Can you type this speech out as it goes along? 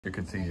You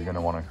can see you're going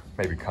to want to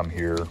maybe come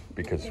here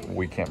because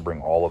we can't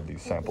bring all of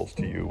these samples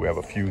to you. We have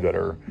a few that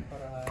are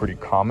pretty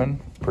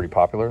common, pretty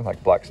popular,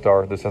 like Black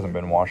Star. This hasn't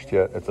been washed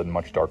yet. It's a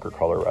much darker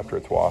color after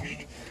it's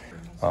washed.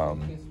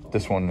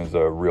 This one is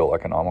a real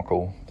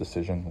economical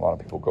decision. A lot of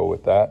people go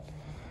with that.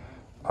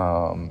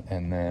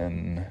 And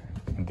then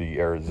the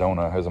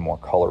Arizona has a more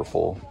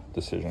colorful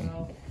decision.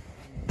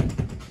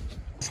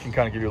 This can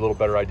kind of give you a little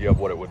better idea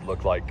of what it would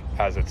look like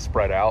as it's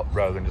spread out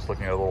rather than just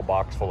looking at a little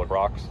box full of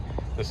rocks.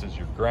 This is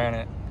your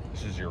granite.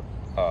 This is your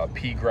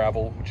pea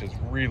gravel, which is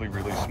really,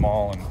 really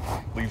small and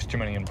leaves too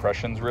many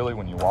impressions really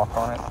when you walk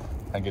on it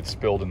and gets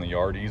spilled in the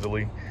yard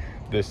easily.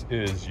 This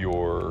is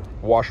your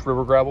washed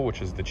river gravel, which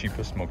is the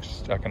cheapest,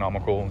 most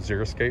economical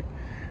xeriscape.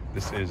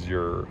 This is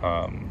your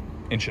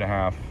 1.5 inch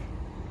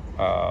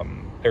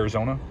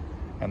Arizona,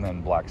 and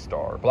then Black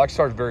Star. Black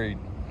Star is very,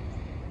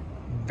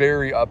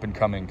 very up and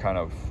coming kind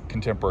of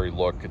contemporary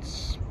look.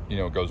 It's, you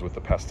know, it goes with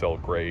the pastel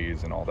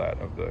grays and all that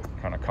of the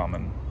kind of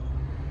common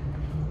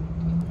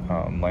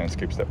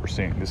landscapes that we're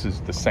seeing. This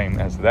is the same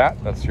as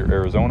that. That's your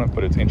Arizona,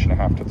 but it's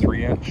 1.5 to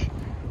 3 inch,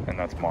 and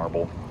that's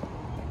marble.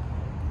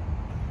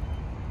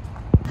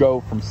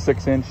 Go from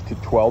 6 inch to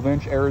 12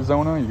 inch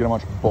Arizona, you get a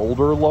much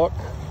bolder look.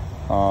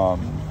 Oh,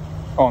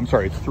 I'm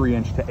sorry, it's 3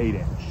 inch to 8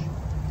 inch.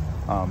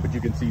 But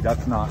you can see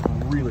that's not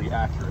really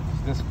accurate.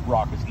 This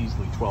rock is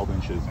easily 12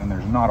 inches, and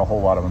there's not a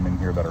whole lot of them in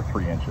here that are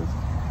 3 inches.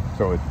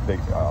 So you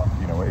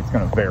know, it's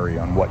going to vary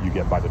on what you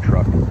get by the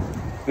truck.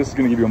 This is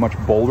going to give you a much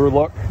bolder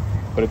look,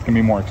 but it's going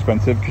to be more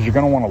expensive because you're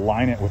going to want to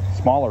line it with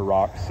smaller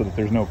rocks so that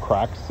there's no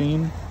cracks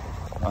seen,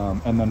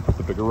 and then put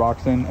the bigger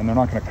rocks in, and they're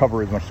not going to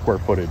cover as much square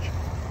footage.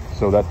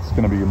 So that's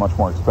going to be a much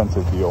more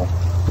expensive deal.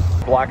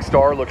 Black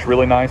Star looks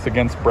really nice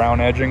against brown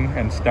edging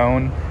and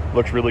stone.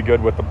 Looks really good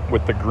with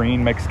the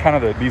green. Makes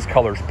kind of these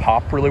colors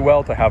pop really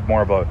well to have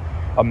more of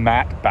a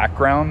matte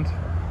background.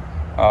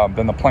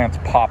 Then the plants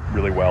pop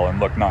really well and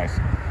look nice.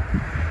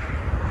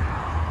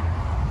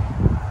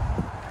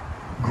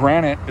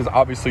 Granite is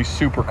obviously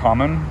super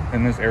common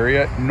in this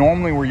area.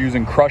 Normally we're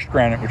using crushed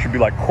granite, which would be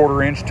like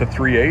 1/4 inch to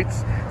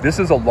 3/8. This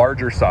is a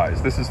larger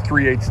size. This is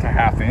 3/8 to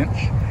 1/2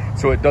 inch.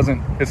 So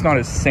it's not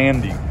as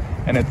sandy,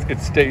 and it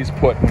stays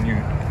put when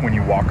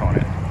you walk on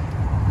it.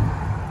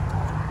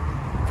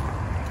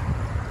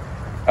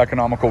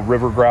 Economical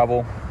river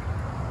gravel.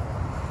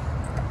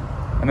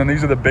 And then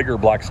these are the bigger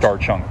Black Star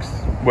chunks,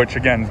 which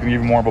again is gonna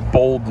give you more of a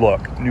bold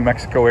look. New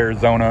Mexico,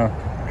 Arizona,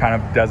 kind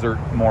of desert,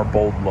 more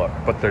bold look,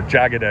 but the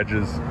jagged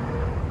edges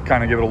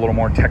kind of give it a little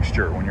more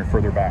texture when you're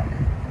further back.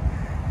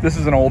 This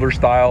is an older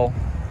style,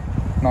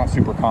 not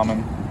super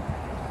common.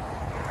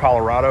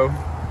 Colorado,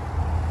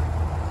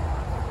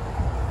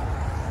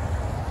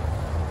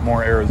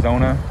 more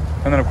Arizona,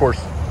 and then of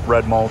course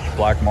red mulch,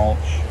 black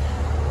mulch.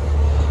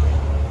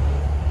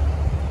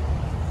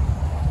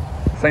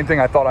 Same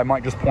thing I thought I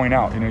might just point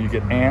out, you know, you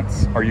get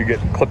ants or you get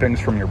clippings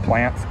from your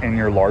plants in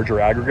your larger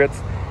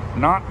aggregates.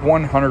 Not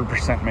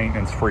 100%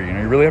 maintenance free. You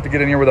know, you really have to get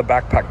in here with a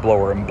backpack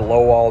blower and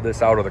blow all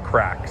this out of the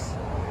cracks.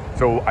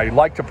 So I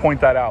like to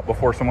point that out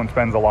before someone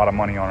spends a lot of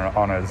money on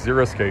a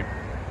xeriscape,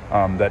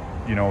 that,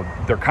 you know,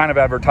 they're kind of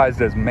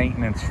advertised as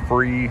maintenance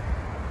free,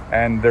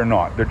 and they're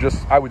not. They're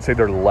just, I would say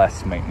they're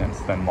less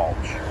maintenance than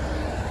mulch.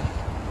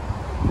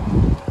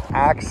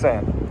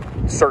 Accent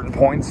certain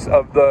points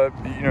of the,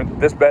 you know,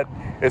 this bed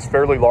is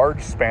fairly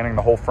large, spanning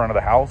the whole front of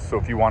the house. So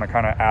if you want to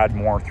kind of add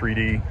more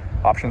 3D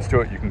options to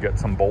it, you can get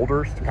some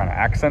boulders to kind of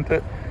accent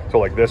it. So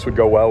like this would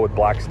go well with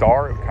Black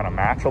Star. It would kind of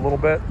match a little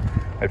bit.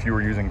 If you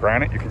were using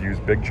granite, you could use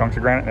big chunks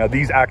of granite. Now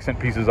these accent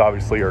pieces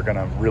obviously are going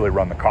to really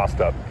run the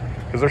cost up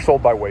because they're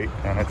sold by weight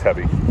and it's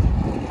heavy.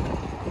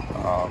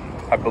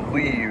 I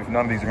believe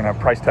none of these are going to have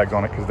price tags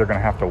on it because they're going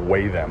to have to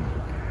weigh them.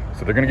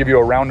 So they're going to give you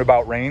a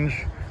roundabout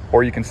range,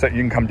 or you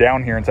can come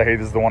down here and say, hey,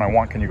 this is the one I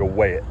want. Can you go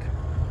weigh it?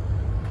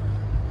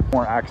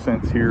 More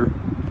accents here,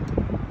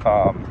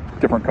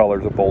 different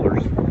colors of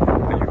boulders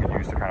that you can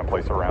use to kind of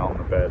place around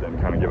the bed and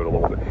kind of give it a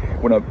little bit.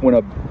 When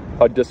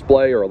a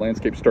display or a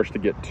landscape starts to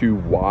get too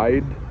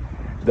wide,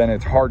 then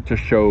it's hard to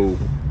show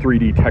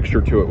 3D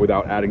texture to it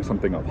without adding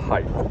something of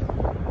height.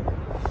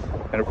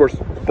 And of course,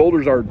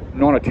 boulders are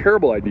not a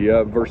terrible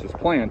idea versus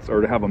plants, or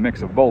to have a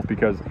mix of both,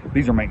 because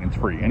these are maintenance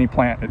free. Any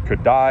plant, it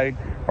could die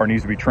or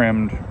needs to be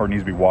trimmed or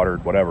needs to be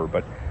watered, whatever.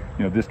 But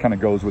you know, this kind of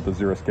goes with the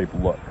xeriscape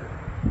look.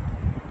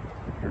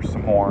 Here's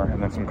some more,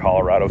 and then some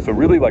Colorado. So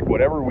really, like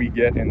whatever we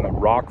get in the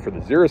rock for the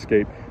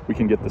xeriscape, we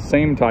can get the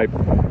same type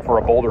for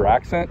a boulder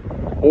accent,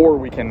 or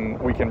we can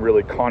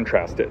really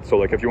contrast it. So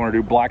like if you want to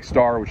do Black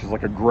Star, which is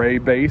like a gray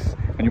base,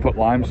 and you put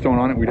limestone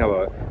on it, we'd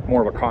have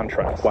more of a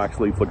contrast.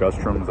 Waxleaf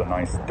ligustrum is a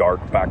nice dark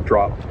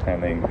backdrop,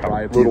 and they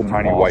have little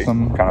tiny white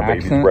kind of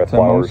baby's breath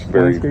flowers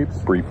very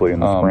briefly in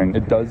the spring.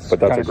 It does, but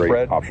that's a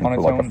great option for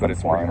like a but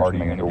it's pretty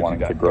hardy and you're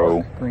wanting to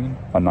grow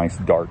a nice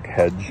dark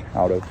hedge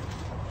out of.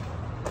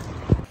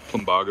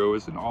 Plumbago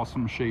is an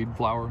awesome shade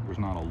flower. There's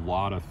not a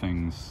lot of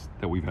things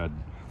that we've had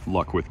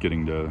luck with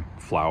getting to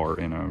flower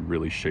in a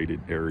really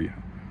shaded area.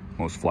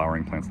 Most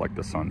flowering plants like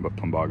the sun, but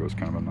plumbago is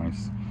kind of a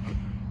nice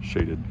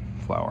shaded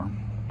flower.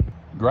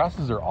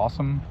 Grasses are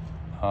awesome.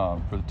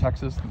 For the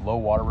Texas, low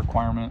water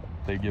requirement,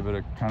 they give it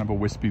a kind of a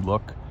wispy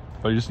look,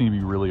 but you just need to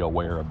be really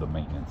aware of the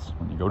maintenance.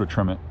 When you go to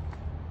trim it,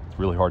 it's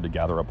really hard to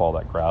gather up all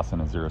that grass in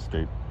a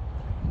xeriscape.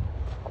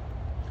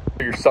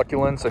 Your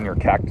succulents and your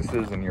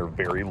cactuses and your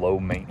very low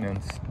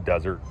maintenance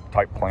desert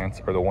type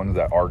plants are the ones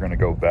that are going to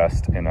go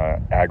best in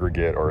an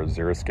aggregate or a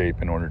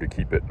xeriscape in order to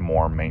keep it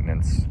more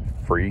maintenance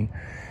free,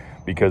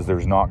 because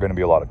there's not going to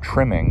be a lot of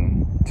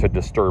trimming to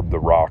disturb the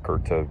rock or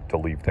to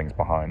leave things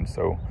behind.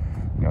 So,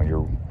 you know,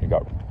 you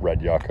got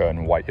red yucca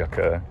and white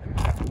yucca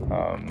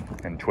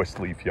and twist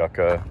leaf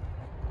yucca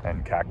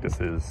and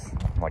cactuses,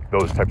 like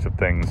those types of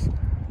things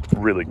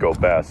really go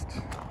best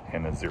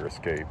in a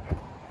xeriscape.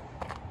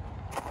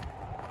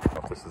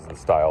 If this is the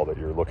style that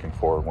you're looking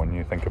for when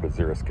you think of a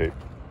xeriscape.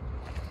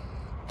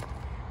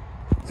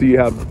 So you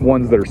have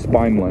ones that are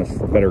spineless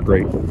that are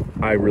great.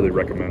 I really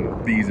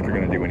recommend these if you're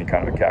going to do any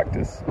kind of a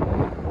cactus.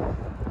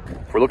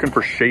 If we're looking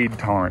for shade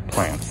tolerant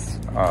plants,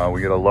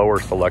 we get a lower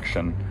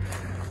selection,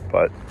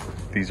 but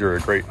these are a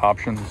great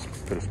option.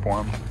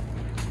 Pittosporum.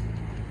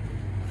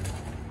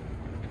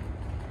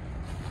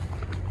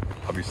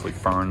 Obviously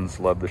ferns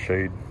love the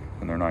shade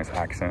and they're a nice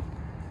accent,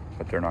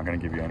 but they're not going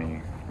to give you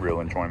any real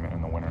enjoyment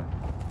in the winter.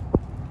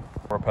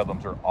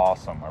 Pedlums are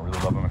awesome. I really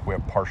love them if we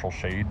have partial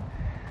shade.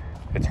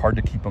 It's hard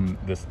to keep them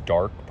this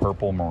dark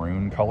purple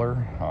maroon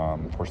color.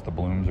 Of course, the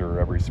blooms are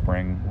every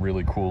spring.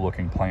 Really cool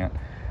looking plant,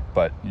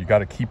 but you got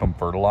to keep them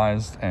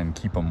fertilized and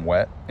keep them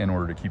wet in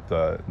order to keep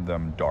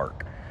them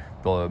dark.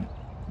 The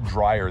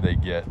drier they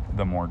get,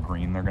 the more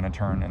green they're going to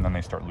turn, and then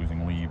they start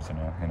losing leaves in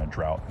a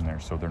drought in there.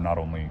 So they're not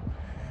only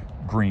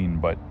green,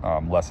 but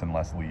less and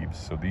less leaves.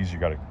 So these you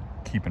got to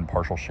keep in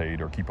partial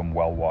shade or keep them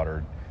well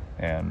watered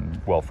and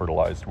well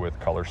fertilized with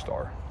Color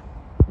Star.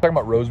 Talking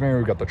about rosemary,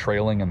 we've got the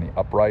trailing and the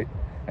upright,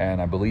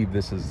 and I believe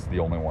this is the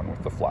only one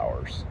with the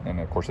flowers. And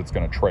of course it's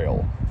going to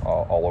trail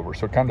all over,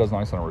 so it kind of does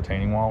nice on a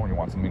retaining wall when you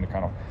want something to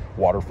kind of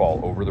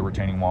waterfall over the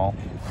retaining wall.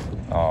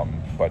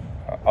 But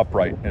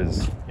upright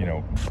is, you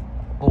know,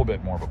 a little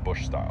bit more of a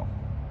bush style.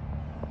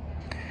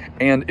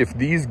 And if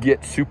these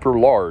get super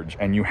large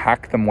and you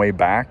hack them way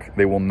back,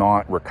 they will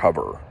not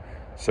recover.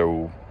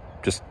 So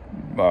just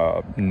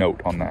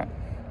note on that.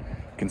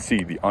 You can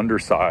see the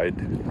underside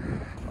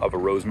of a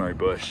rosemary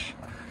bush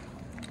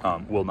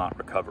will not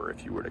recover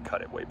if you were to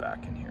cut it way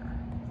back in here.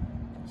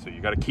 So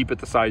you got to keep it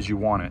the size you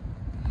want it.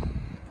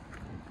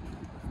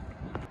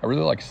 I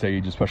really like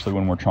sage, especially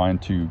when we're trying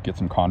to get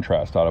some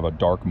contrast out of a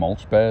dark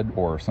mulch bed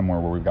or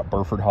somewhere where we've got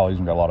Burford hollies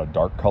and we've got a lot of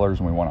dark colors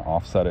and we want to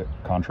offset it,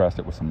 contrast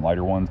it with some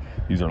lighter ones.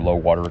 These are low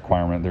water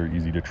requirement. They're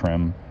easy to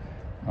trim.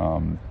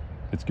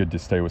 It's good to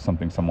stay with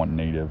something somewhat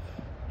native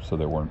so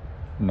that we're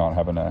not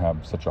having to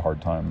have such a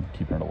hard time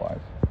keeping it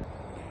alive.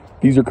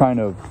 These are kind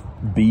of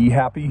bee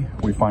happy.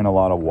 We find a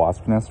lot of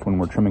wasp nests when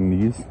we're trimming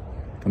these,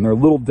 and they're a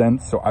little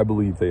dense, so I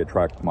believe they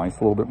attract mice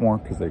a little bit more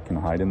because they can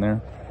hide in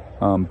there.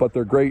 But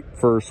they're great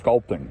for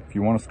sculpting. If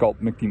you want to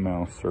sculpt Mickey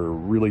Mouse or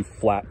really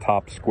flat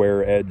top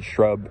square edge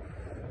shrub,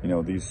 you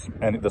know, these,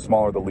 and the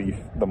smaller the leaf,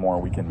 the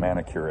more we can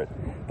manicure it.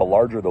 The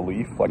larger the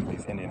leaf, like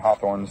these Indian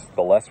hawthorns,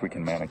 the less we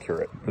can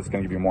manicure it. It's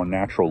going to give you a more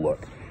natural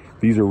look.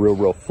 These are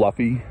real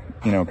fluffy,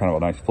 you know, kind of a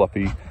nice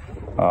fluffy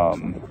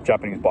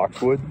Japanese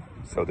boxwood.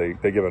 So they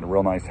give it a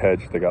real nice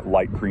hedge. They got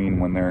light green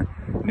when they're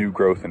new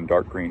growth and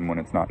dark green when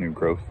it's not new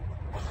growth.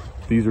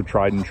 These are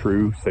tried and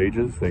true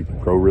sages. They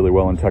grow really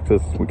well in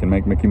Texas. We can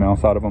make Mickey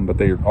Mouse out of them, but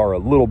they are a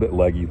little bit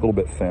leggy, a little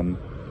bit thin.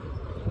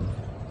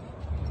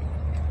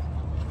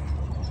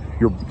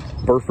 Your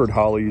Burford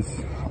hollies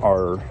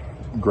are a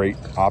great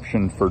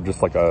option for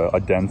just like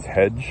a dense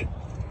hedge.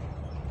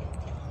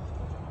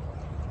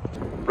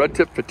 Red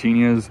tip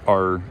photinias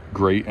are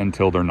great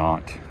until they're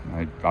not.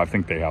 I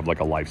think they have like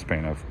a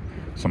lifespan of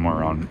somewhere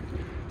around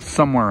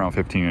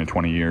 15 to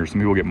 20 years. Some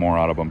people get more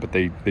out of them, but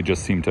they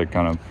just seem to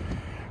kind of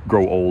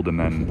grow old and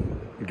then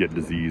get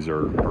disease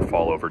or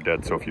fall over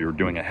dead. So if you're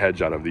doing a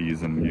hedge out of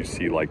these and you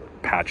see like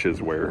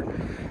patches where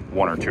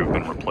one or two have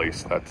been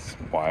replaced, that's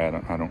why I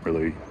don't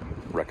really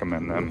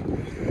recommend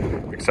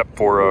them, except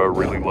for a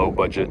really low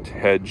budget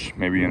hedge,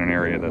 maybe in an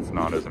area that's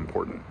not as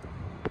important.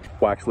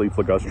 Waxleaf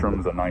ligustrum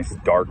is a nice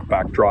dark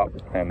backdrop,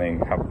 and they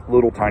have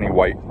little tiny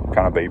white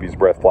kind of baby's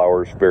breath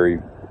flowers very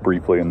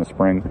briefly in the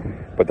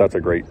spring, but that's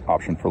a great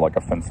option for like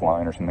a fence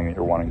line or something that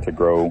you're wanting to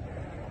grow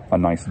a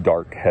nice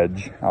dark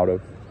hedge out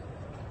of.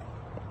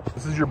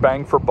 This is your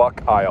bang for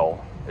buck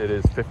aisle. It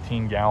is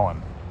 15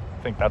 gallon.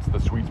 I think that's the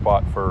sweet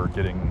spot for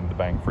getting the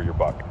bang for your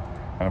buck.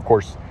 And of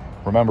course,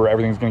 remember,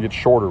 everything's going to get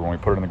shorter when we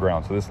put it in the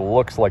ground. So this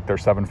looks like they're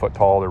 7 foot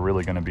tall. They're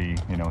really going to be,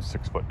 you know,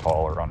 6 foot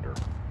tall or under.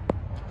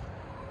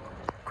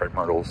 Crepe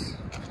myrtles,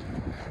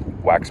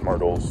 wax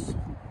myrtles,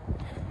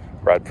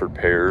 Bradford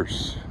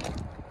pears,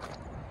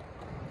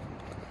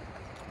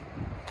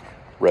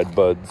 red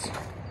buds.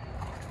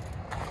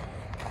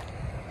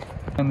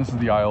 And this is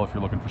the aisle if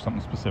you're looking for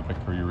something specific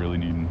or you're really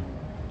needing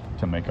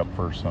to make up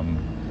for some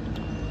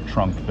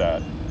trunk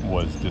that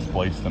was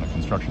displaced in a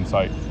construction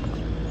site.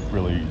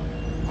 Really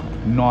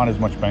not as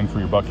much bang for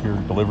your buck here.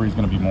 Delivery is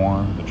going to be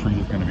more, the treat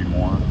is going to be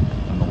more,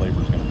 and the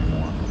labor is going to be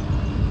more.